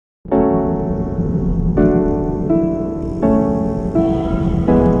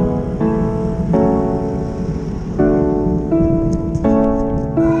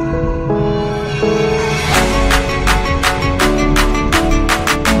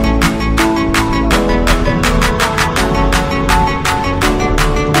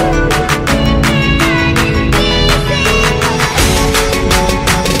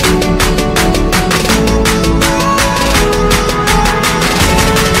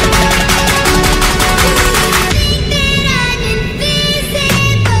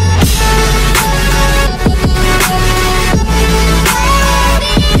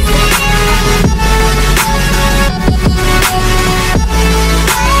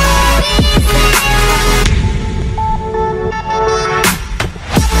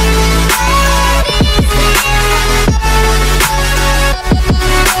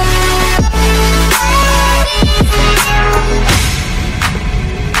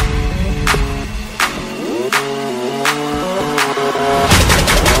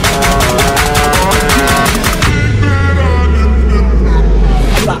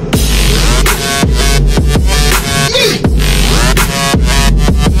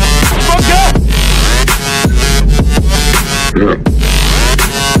Yeah.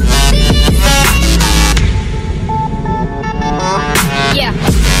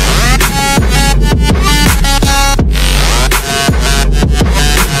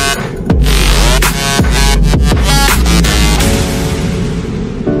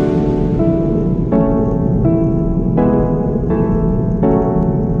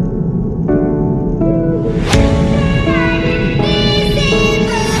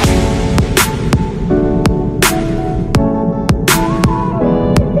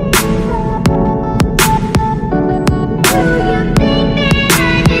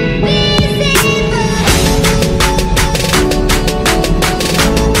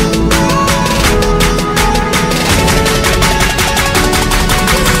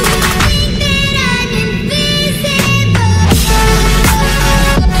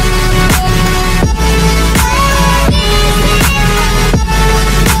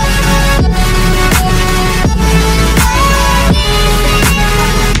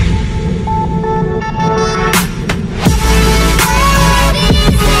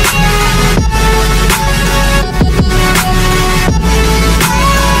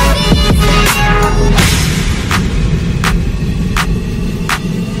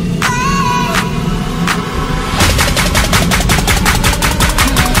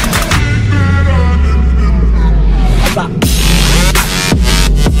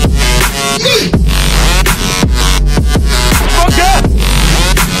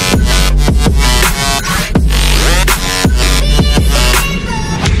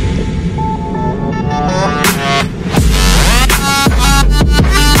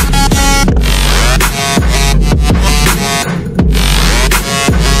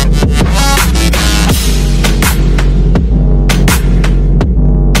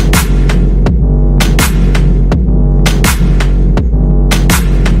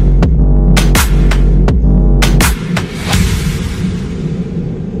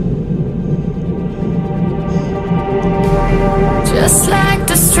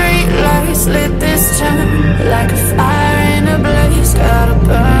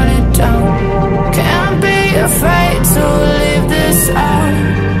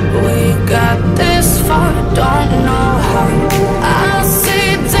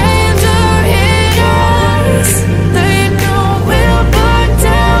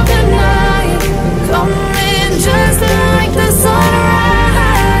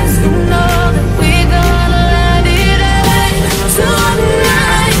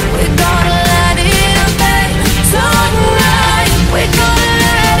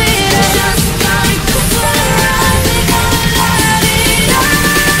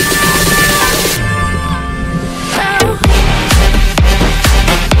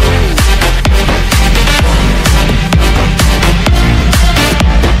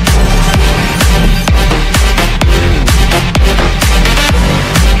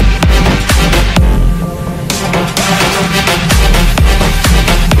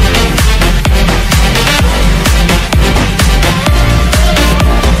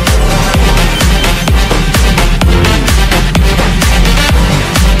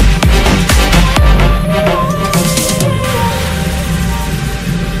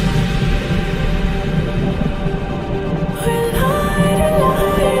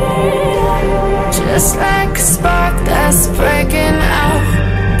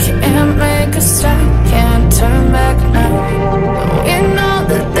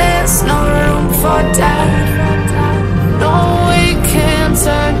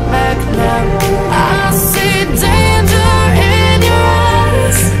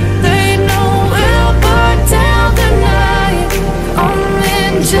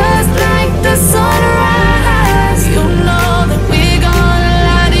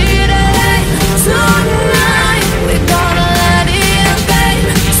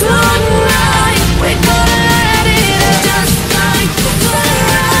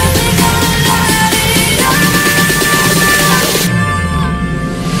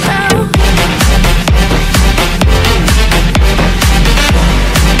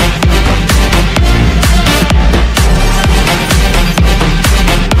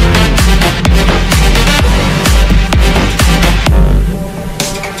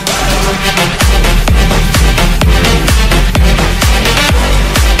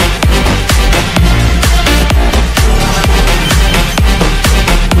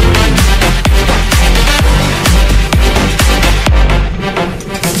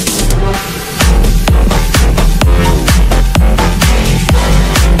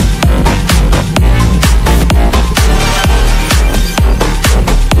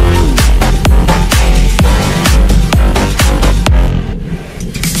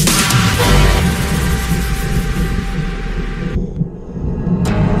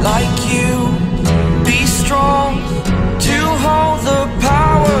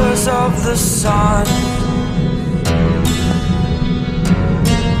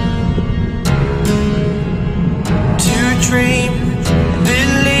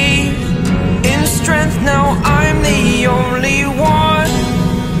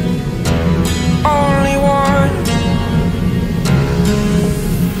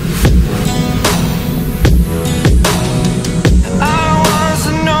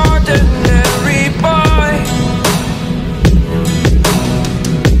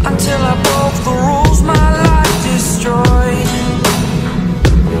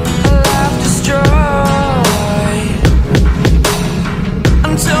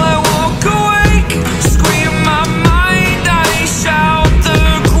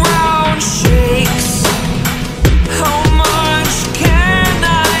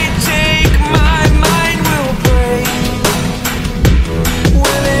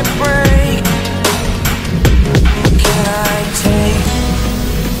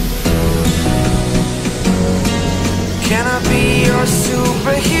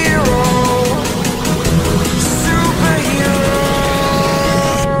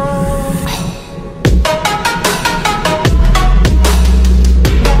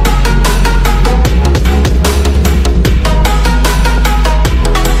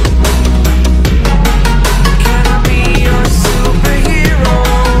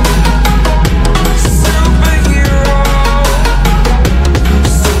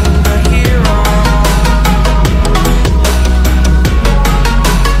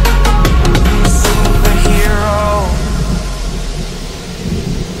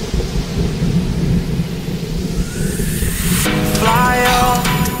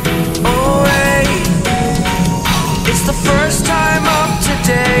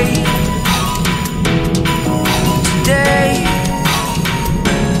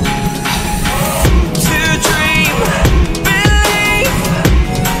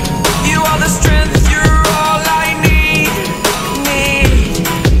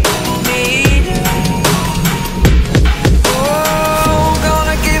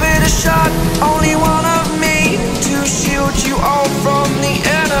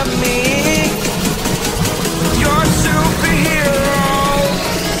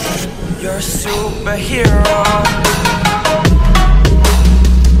 a superhero.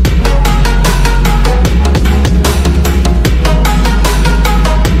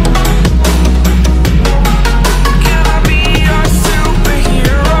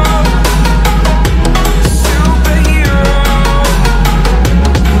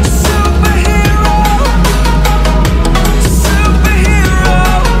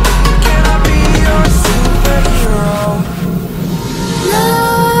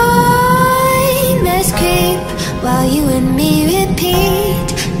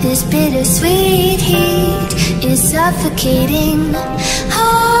 Bittersweet heat is suffocating.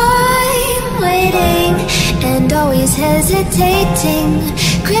 I'm waiting and always hesitating.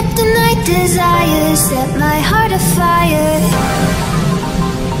 Kryptonite desires set my heart afire.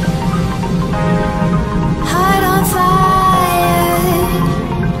 Heart on fire.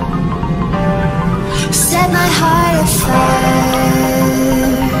 Set my heart afire.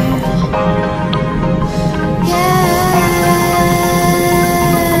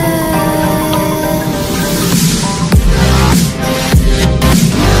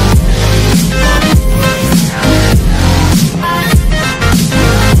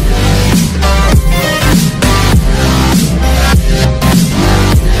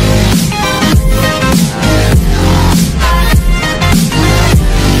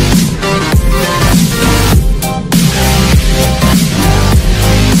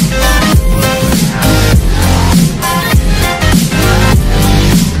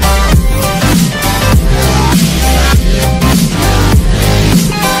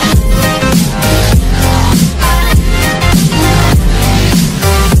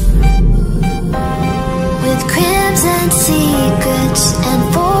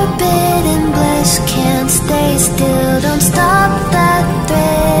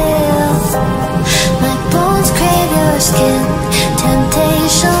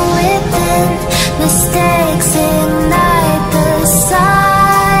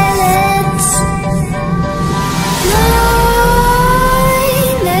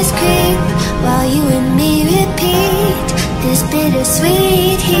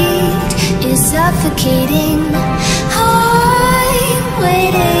 Bittersweet heat is suffocating. I'm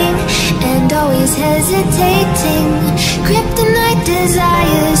waiting and always hesitating. Kryptonite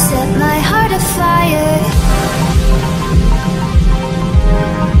desires set my heart afire.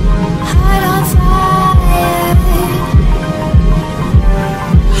 Heart on fire.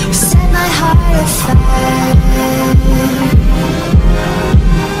 Set my heart afire.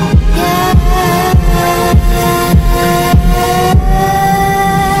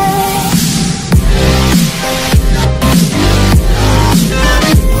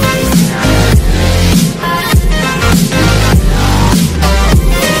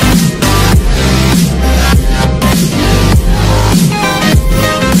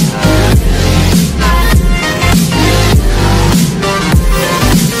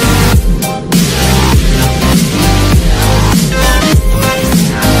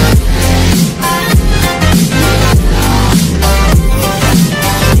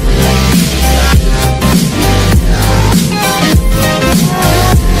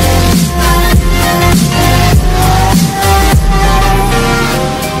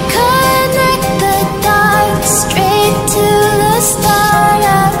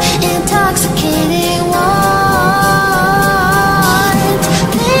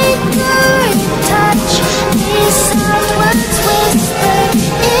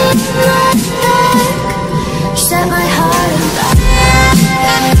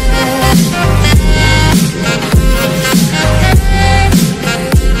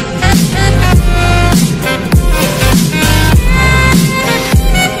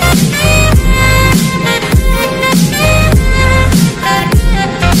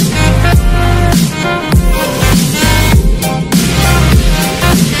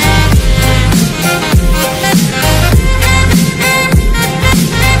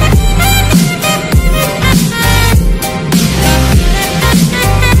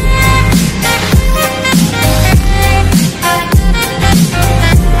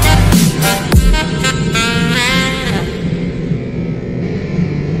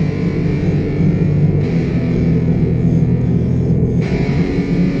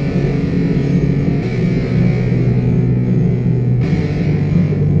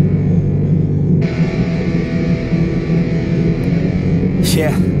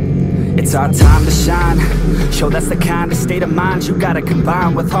 Yeah. It's our time to shine. Yo, that's the kind of state of mind you gotta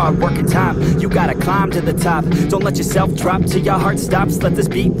combine with hard work and time. You gotta climb to the top. Don't let yourself drop till your heart stops. Let this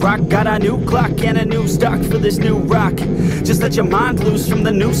beat rock. Got a new clock and a new stock for this new rock. Just let your mind loose from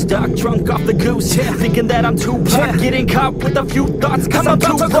the new stock. Drunk off the goose, thinking that I'm too pop. Getting caught with a few thoughts cause I'm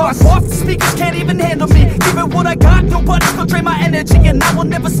too lost. Off the speakers can't even handle me. Give it what I got, nobody's gonna drain my energy. And I will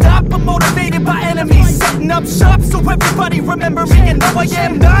never stop, I'm motivated by enemies. Setting up shop so everybody remember me. And no, I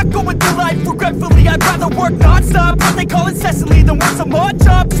am not going through life regretfully. I'd rather work non-stop, what they call incessantly, than work some odd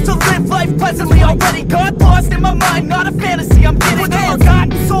job just to live life pleasantly. Already got lost in my mind, not a fantasy. I'm getting with a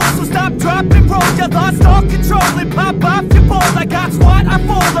forgotten soul, so stop, drop, and roll. You lost all control and pop off your balls. I got squat, I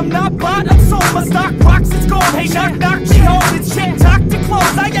fold, I'm not bought, I'm sold. My stock rocks, it's gold. Hey, knock, knock, me home. It's shit, talk to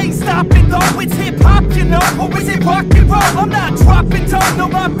close. I ain't stopping though, it's hip-hop, you know. Or is it rock and roll? I'm not dropping down, no,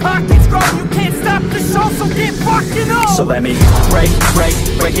 my pocket's grown. You can't stop the show, so get rockin' on. So let me break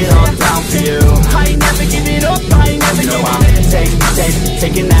it all down for you. I ain't never giving up, I ain't never giving up. I'm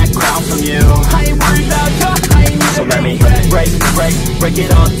taking that crown from you. I ain't worried about you, I ain't never. So let me break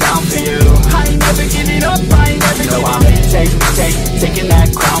it all down for you. I ain't never giving up, I ain't never giving up. I'm taking that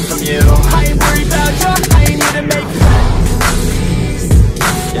crown from you. I ain't worried about you, I ain't need to make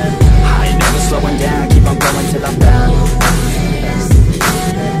I ain't never slowing down, keep on going till I'm down.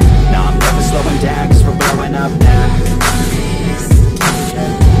 No, I'm never slowing down, cause we're blowing up now.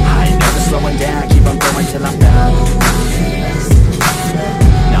 I ain't never slowing down, keep on going till I'm down.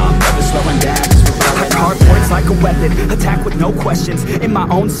 No, I'm never slowing down, cause we're blowing up. Hard points like a weapon, attack with no questions. In my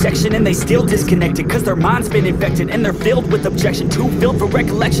own section and they still disconnected, cause their mind's been infected and they're filled with objection. Too filled for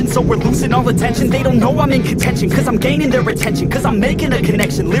recollection, so we're losing all attention. They don't know I'm in contention, cause I'm gaining their attention. Cause I'm making a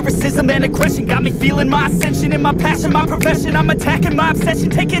connection, lyricism and aggression got me feeling my ascension. In my passion, my profession, I'm attacking my obsession.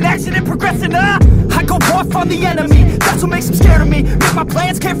 Taking action and progressing, I go off on the enemy, that's what makes them scared of me. Make my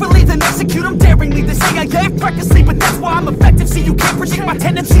plans carefully, then execute them daringly. They say I act recklessly, but that's why I'm effective. See, you can't predict my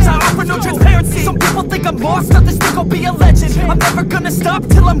tendencies, I offer no transparency. Some people think I'm lost, others think I'll be a legend. I'm never gonna stop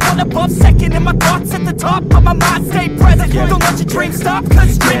till I'm one above second. And my thoughts at the top, but my mind stay present. Don't let your dreams stop,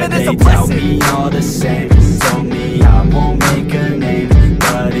 cause dreaming is a blessing. They tell me all the same, told me I won't make a name.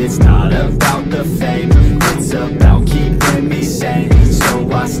 But it's not about the fame, it's about keeping me sane.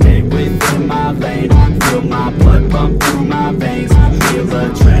 So I stay within my lane, feel my blood pump through my veins. Feel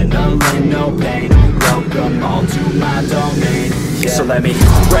adrenaline, no pain, welcome all to my domain. So let me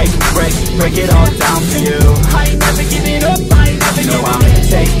break it all down for you. I ain't never giving up, I ain't never giving up. I'm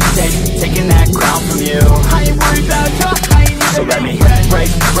taking that crown from you. I ain't worried about you, I ain't never. So let me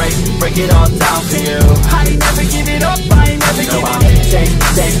break it all down for you. I ain't never giving up, I ain't never giving up. I'm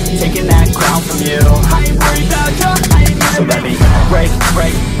taking that crown from you. I ain't worried about you, I ain't never. So let me break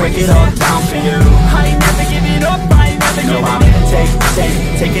it all down for you. I ain't never giving up, I ain't never giving up. I'm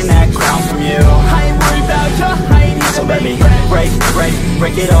taking that crown from you. I ain't worried about you, I ain't never. So let me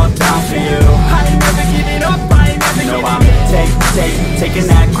break it all down for you. I ain't never giving up, I ain't never giving up. I'm taking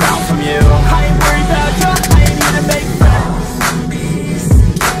that crown from you. I ain't worried about you, I ain't need to make friends.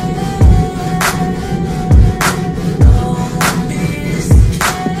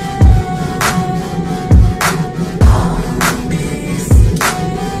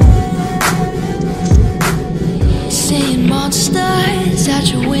 Seeing monsters out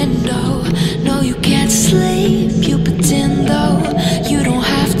your window. No, you can't sleep, you pretend though. You don't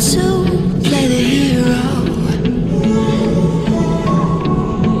have to play the hero,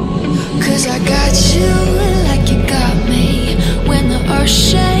 cause I got you like you got me.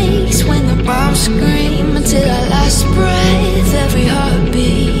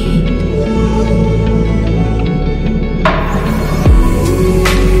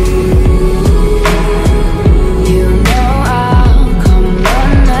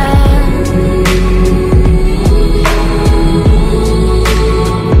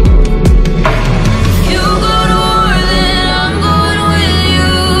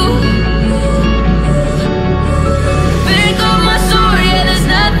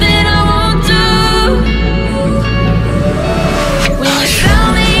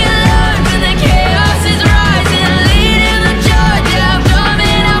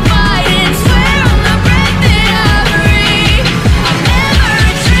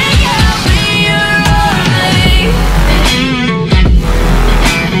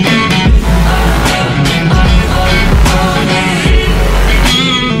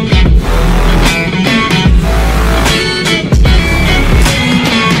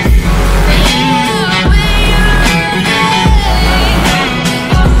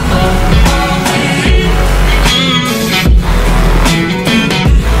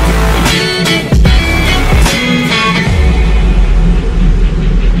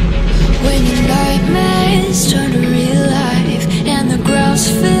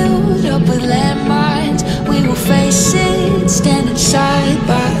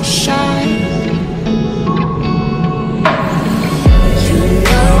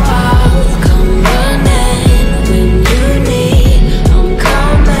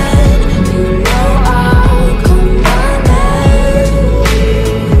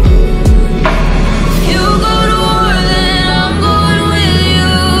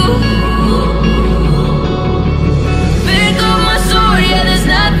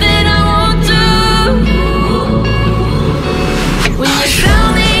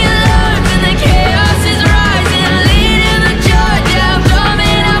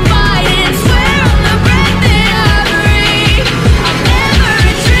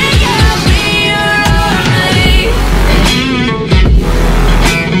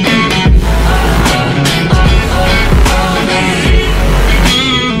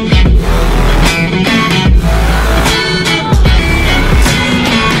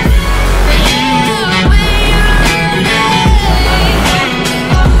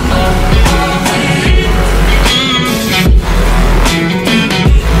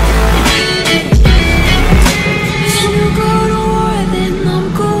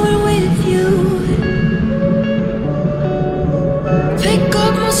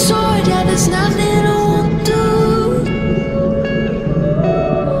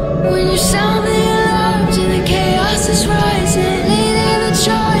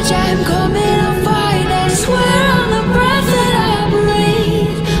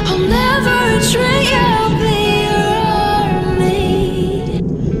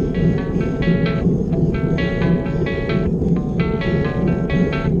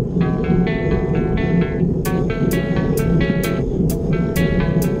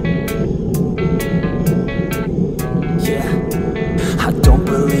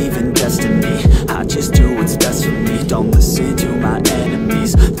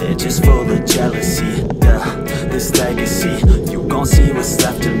 they're just full of jealousy. Yeah, this legacy, you gon' see what's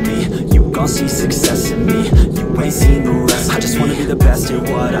left of me. You gon' see success in me, you ain't seen the rest of me. I just wanna be the best at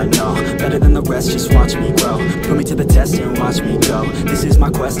what I know, better than the rest, just watch me grow. Put me to the test and watch me go. This is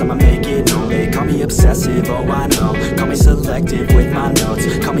my quest, I'ma make it known. They call me obsessive, oh I know. Call me selective with my notes,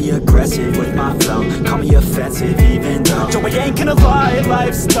 call me aggressive with my flow, call me offensive even though Joe, I ain't gonna lie,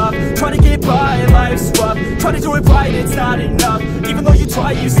 life's tough. Trying to get by, life's rough. Try to do it right, it's not enough. Even though you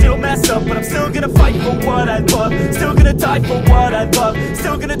try, you still mess up. But I'm still gonna fight for what I love, still gonna die for what I love,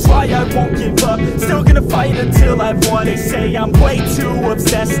 still gonna try, I won't give up, still gonna fight until I've won. They say I'm way too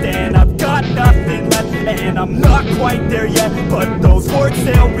obsessed and I've got nothing left, and I'm not quite there yet, but those words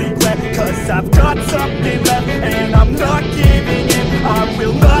they'll regret, cause I've got something left and I'm not giving in. I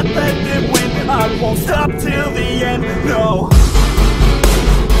will not let them win, I won't stop till the end, no.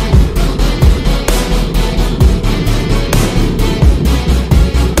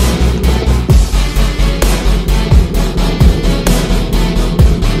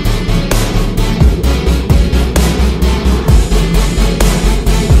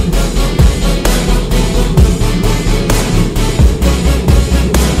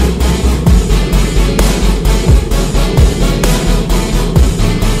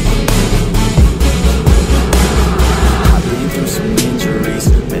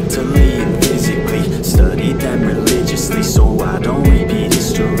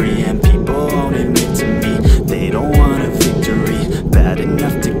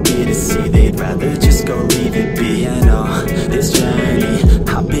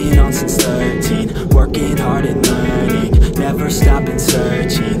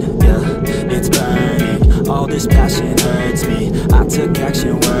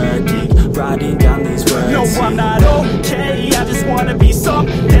 I'm not okay, I just wanna be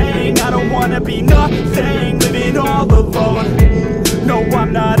something. I don't wanna be nothing, living all alone. No,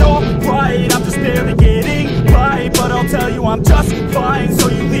 I'm not alright, I'm just barely getting by, but I'll tell you I'm just fine, so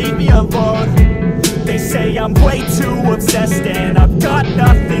you leave me alone. They say I'm way too obsessed and I've got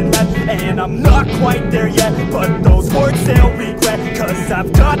nothing left, and I'm not quite there yet, but those words they'll regret, cause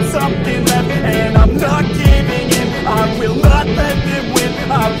I've got something left and I'm not giving in. I will not let them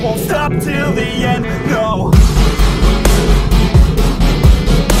win, I won't stop till the end, no.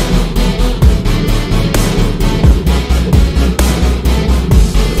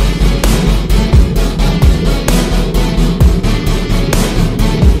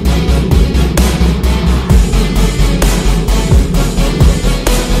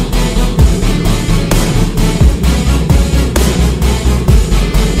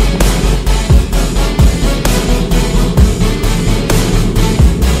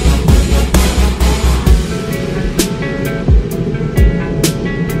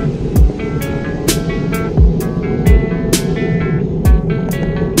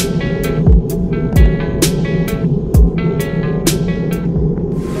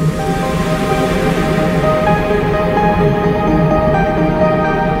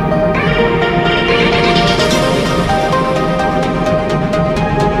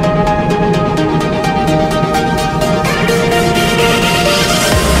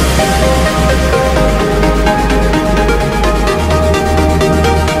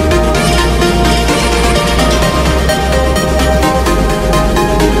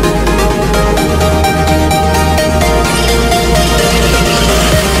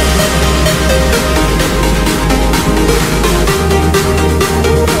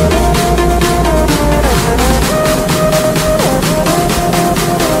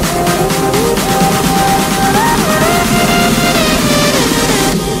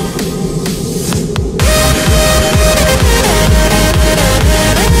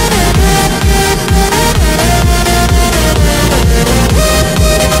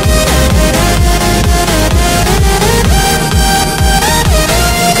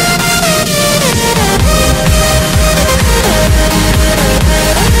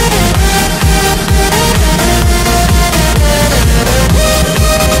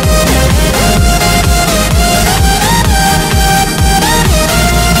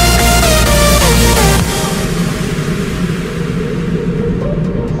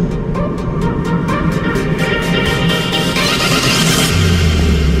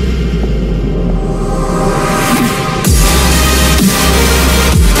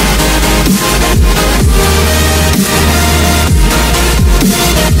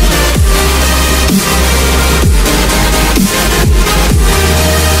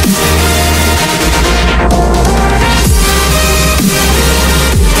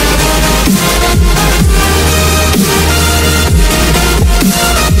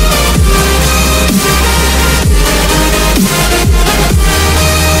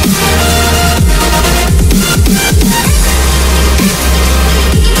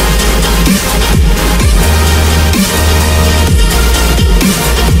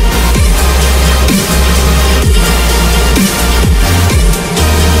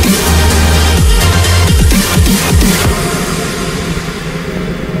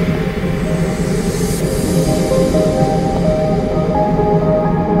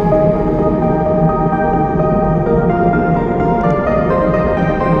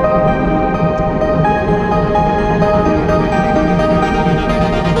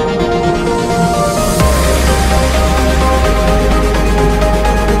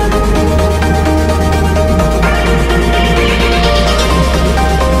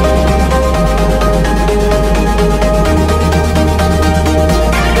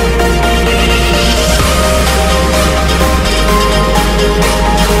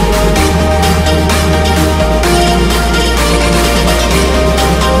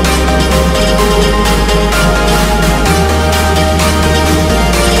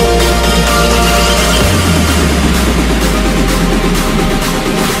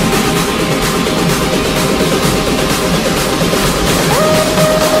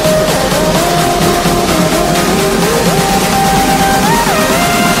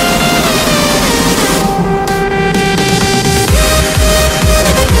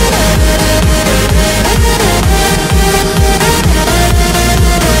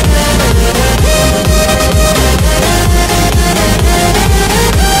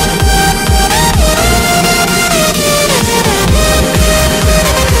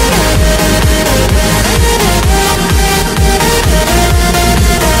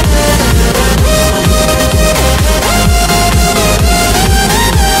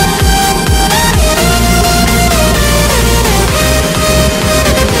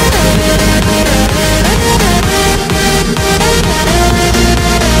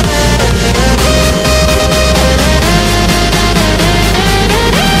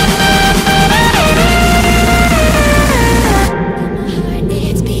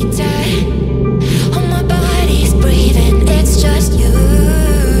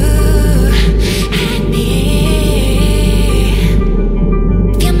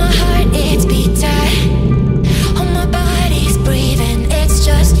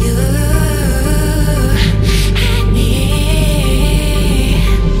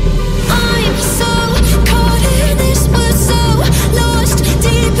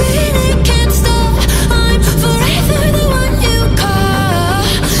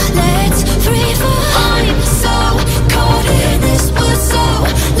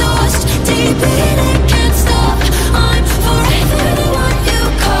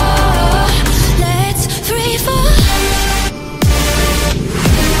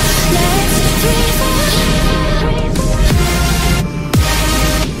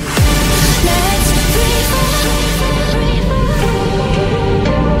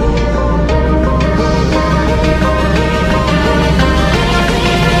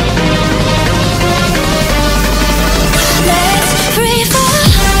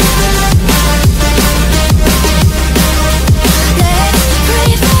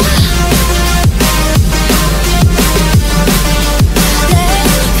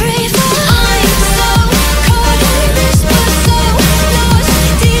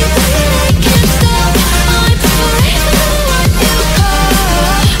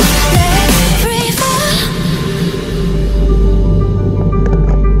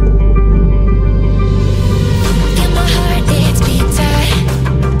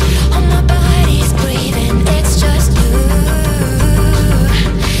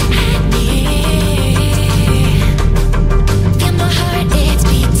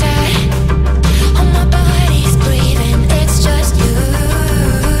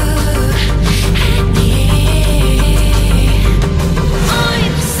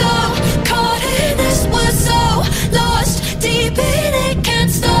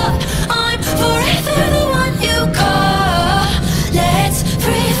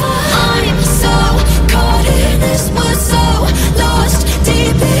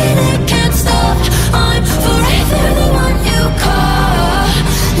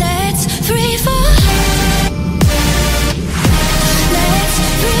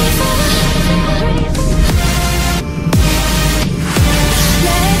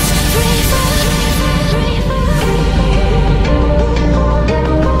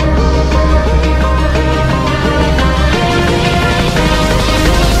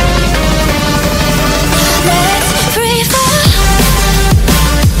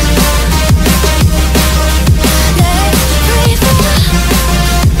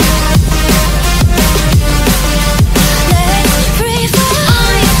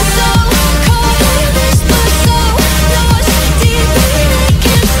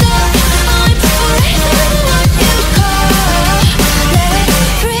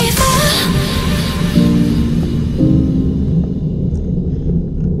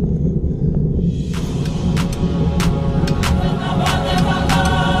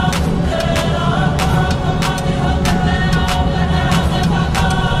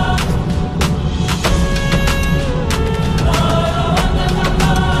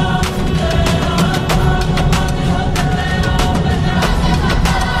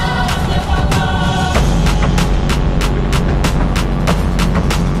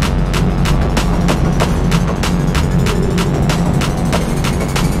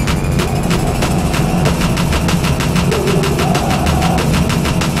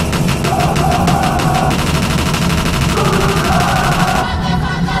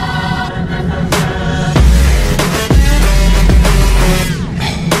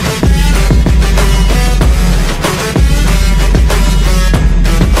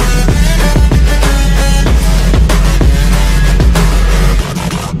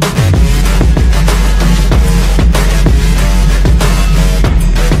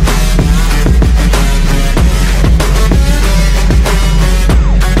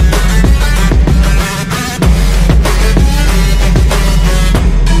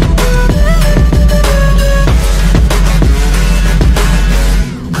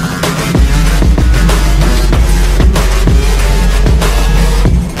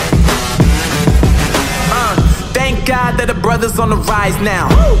 just on the rise now.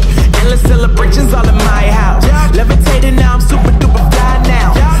 Endless celebrations all in my house. Levitating now, I'm super duper fly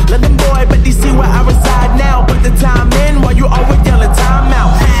now. London boy, but DC where I reside now. Put the time in while you always yelling time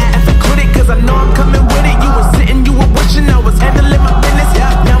out. And for quit it, cause I know I'm coming with it. You were sitting, you were wishing I was handling my business.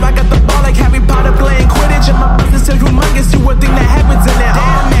 Now I got the ball like Harry Potter playing Quidditch. And my business is humongous, you would think that happens in there.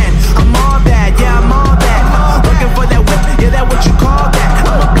 Damn man, I'm all that, yeah I'm all that. Looking for that whip, yeah that what you call that.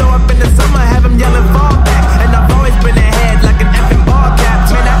 I'ma blow up in the summer, have them yelling fall back. And I've always been ahead like an effing ball cap.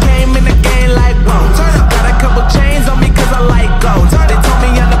 Man, I came in the game like whoa. Got a couple chains on me cause I like gold. They told me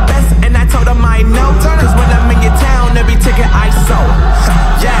I'm the best and I told them I know. Cause when I'm in your town, every ticket I sold.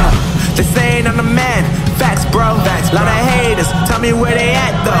 Yeah, they saying I'm the man. Facts bro, lot of haters, tell me where they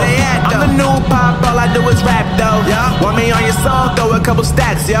at though. I'm the new pop, all I do is rap though. Want me on your song, throw a couple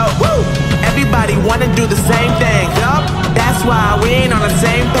stacks, yo. Woo! Everybody wanna do the same thing, that's why we ain't on the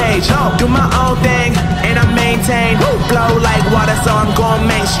same page. Do my own thing, and I maintain. Flow like water, so I'm going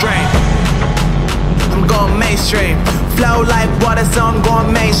mainstream. I'm going mainstream. Flow like water, so I'm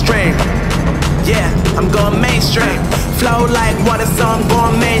going mainstream. Yeah, I'm going mainstream. Flow like water, so I'm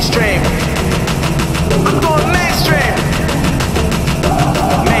going mainstream. I'm going mainstream.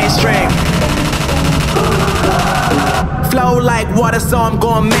 Mainstream. Flow like water, so I'm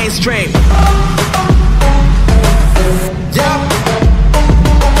going mainstream. Yup.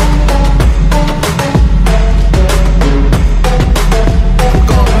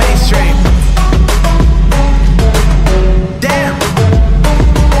 Going mainstream. Damn.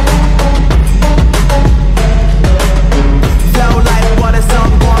 Flow like water, so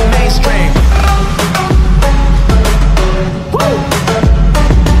I'm going mainstream.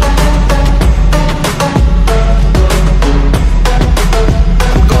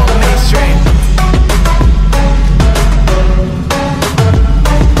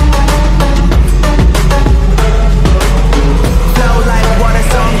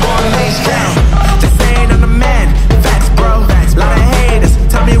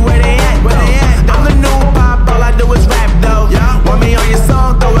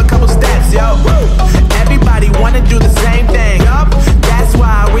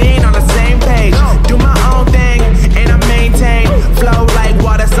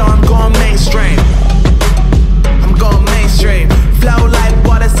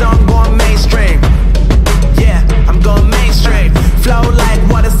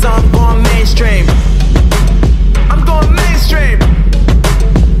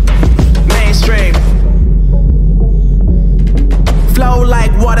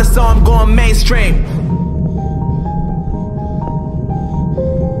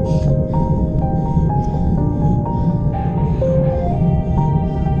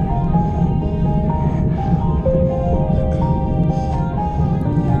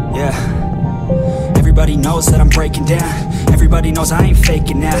 Everybody knows that I'm breaking down. Everybody knows I ain't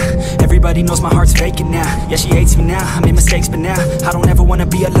faking now. Everybody knows my heart's vacant now. Yeah, she hates me now, I made mistakes but now I don't ever wanna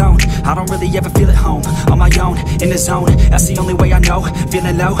be alone. I don't really ever feel at home. On my own, in the zone, that's the only way I know.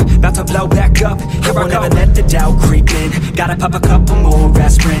 Feeling low, about to blow back up. Here I never let the doubt creep in. Gotta pop a couple more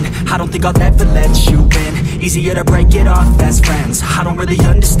aspirin. I don't think I'll ever let you in. Easier to break it off best friends. I don't really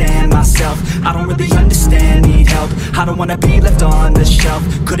understand myself. I don't really understand, need help. I don't wanna be left on the shelf.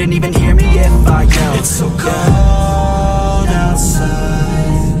 Couldn't even hear me if I yelled. It's so cold outside.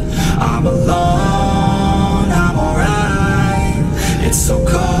 I'm alone, I'm alright. It's so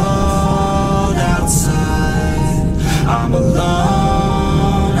cold outside. I'm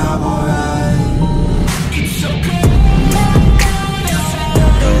alone, I'm alright. It's so cold.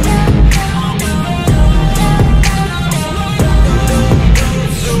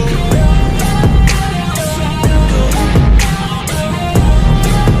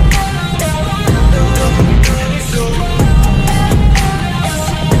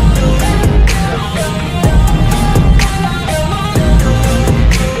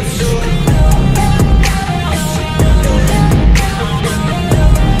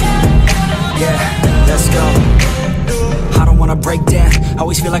 Break down,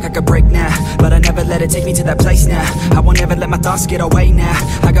 always feel like I could break now, but I never let it take me to that place now. I won't ever let my thoughts get away now.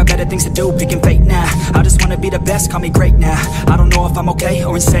 I got better things to do, picking fate now. I just wanna be the best, call me great now. I don't know if I'm okay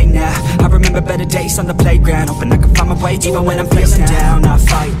or insane now. I remember better days on the playground, hoping I can find my way. Even when I'm feeling down, I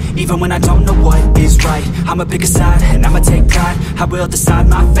fight. Even when I don't know what is right, I'ma pick a side and I'ma take pride. I will decide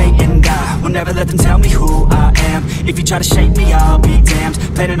my fate and I will never let them tell me who I am. If you try to shape me, I'll be damned.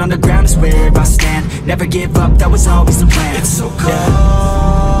 Planet on the ground is where I stand. Never give up, that was always the plan. It's so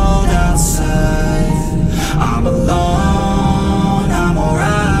cold outside. I'm alone, I'm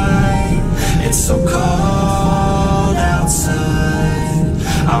alright. It's so cold outside.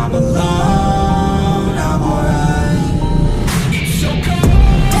 I'm alone, I'm alright.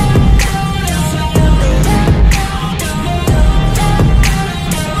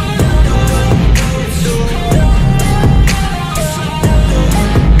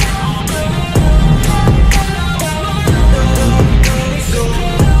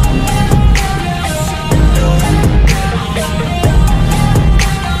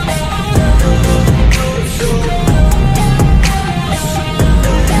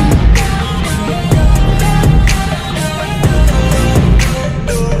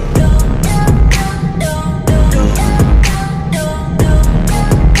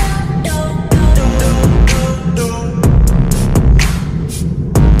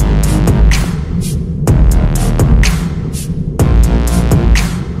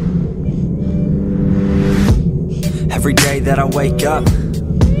 wake up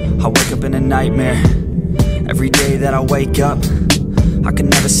in a nightmare. Every day that I wake up, I can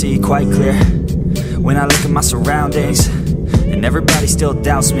never see quite clear. When I look at my surroundings, and everybody still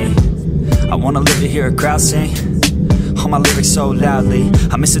doubts me, I wanna live to hear a crowd sing all my lyrics so loudly.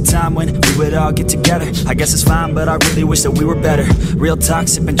 I miss a time when we would all get together. I guess it's fine, but I really wish that we were better. Real talk,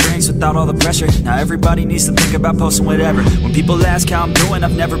 sipping drinks without all the pressure. Now everybody needs to think about posting whatever. When people ask how I'm doing,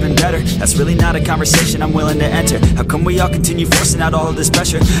 I've never been better. That's really not a conversation I'm willing to enter. How come we all continue forcing out all of this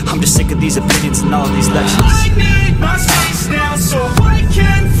pressure? I'm just sick of these opinions and all of these lectures. I need my space now so I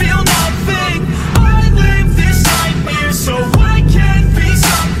can feel nothing. I live this nightmare so I can be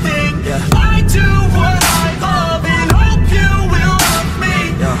something. I do what I love and hope you will love me.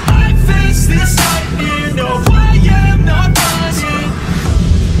 I face this nightmare, no I am not running.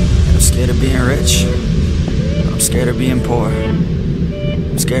 I'm scared of being rich, I'm scared of being poor.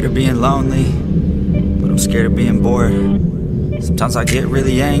 I'm scared of being lonely, but I'm scared of being bored. Sometimes I get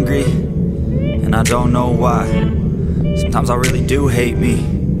really angry, and I don't know why. Sometimes I really do hate me,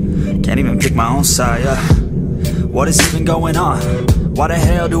 can't even pick my own side. What is even going on? Why the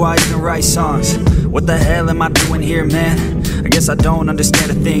hell do I even write songs? What the hell am I doing here, man? I guess I don't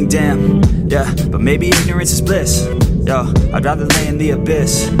understand a thing, damn. Yeah, but maybe ignorance is bliss. Yo, I'd rather lay in the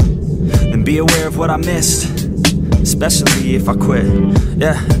abyss than be aware of what I missed, especially if I quit.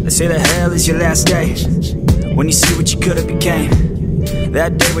 Yeah, they say that hell is your last day, when you see what you could've became.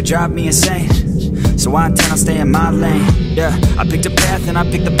 That day would drive me insane, so I intend on staying in my lane. Yeah, I picked a path and I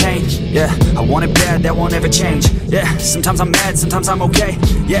picked the pain. Yeah, I want it bad, that won't ever change. Yeah, sometimes I'm mad, sometimes I'm okay.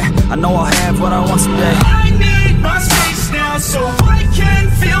 Yeah, I know I'll have what I want someday. I need my space now so I can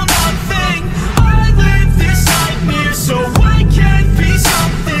feel nothing. I live this nightmare so I can be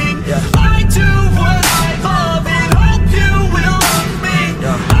something. I do what I love and hope you will love me.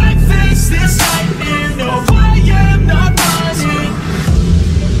 I face this nightmare, no I am not running.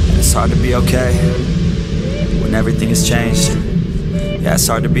 It's hard to be okay when everything has changed. Yeah, it's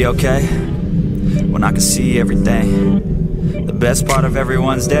hard to be okay when I can see everything. The best part of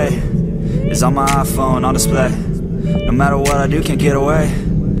everyone's day is on my iPhone on display. No matter what I do, can't get away.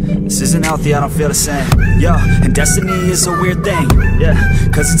 This isn't healthy, I don't feel the same. Yo, and destiny is a weird thing. Yeah,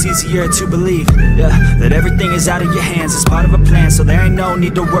 cause it's easier to believe, yeah, that everything is out of your hands. It's part of a plan, so there ain't no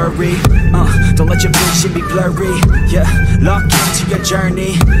need to worry. Don't let your vision be blurry. Yeah, lock into your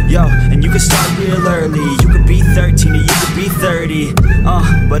journey. Yo, and you can start real early. You could be 13 or you could be 30.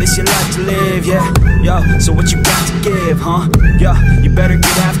 But it's your life to live, yeah. Yo, so what you got to give, huh? Yo, you better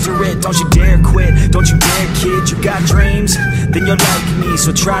get after it. Don't you dare quit, don't you dare kid. You got dreams, then you're like me.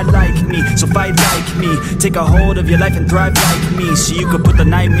 So try like me, so fight like me. Take a hold of your life and thrive like me, so you could put the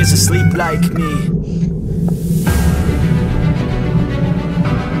nightmares to sleep like me.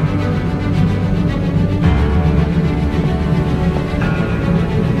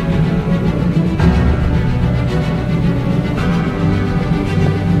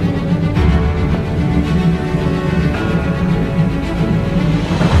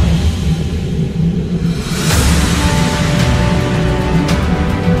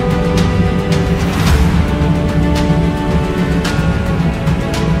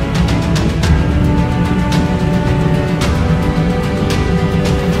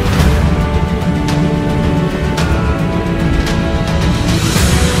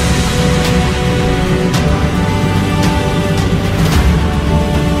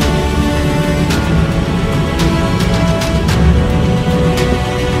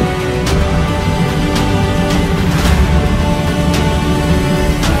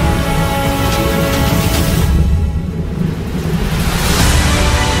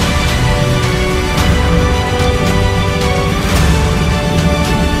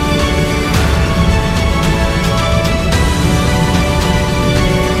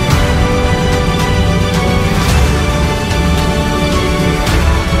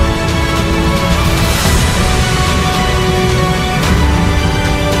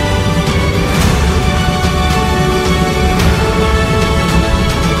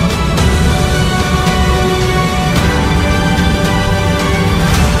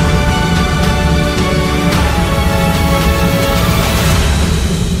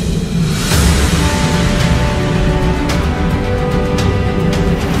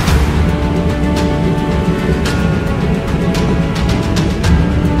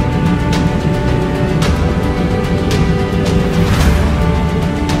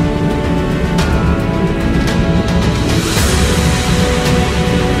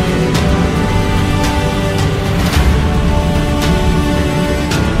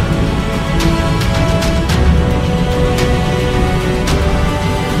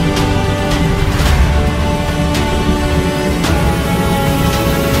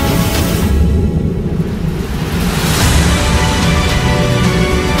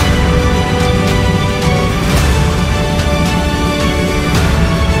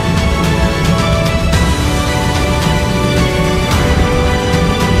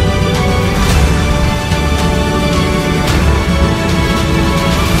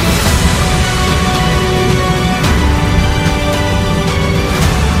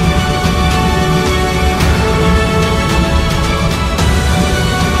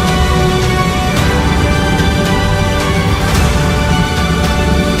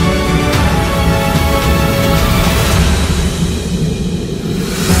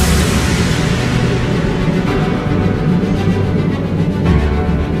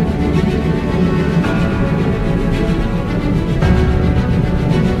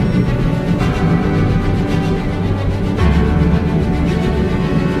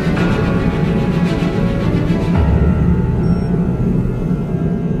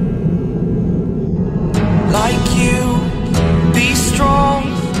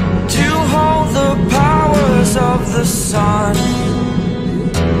 sun.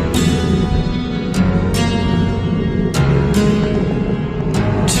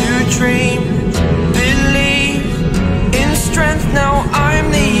 To dream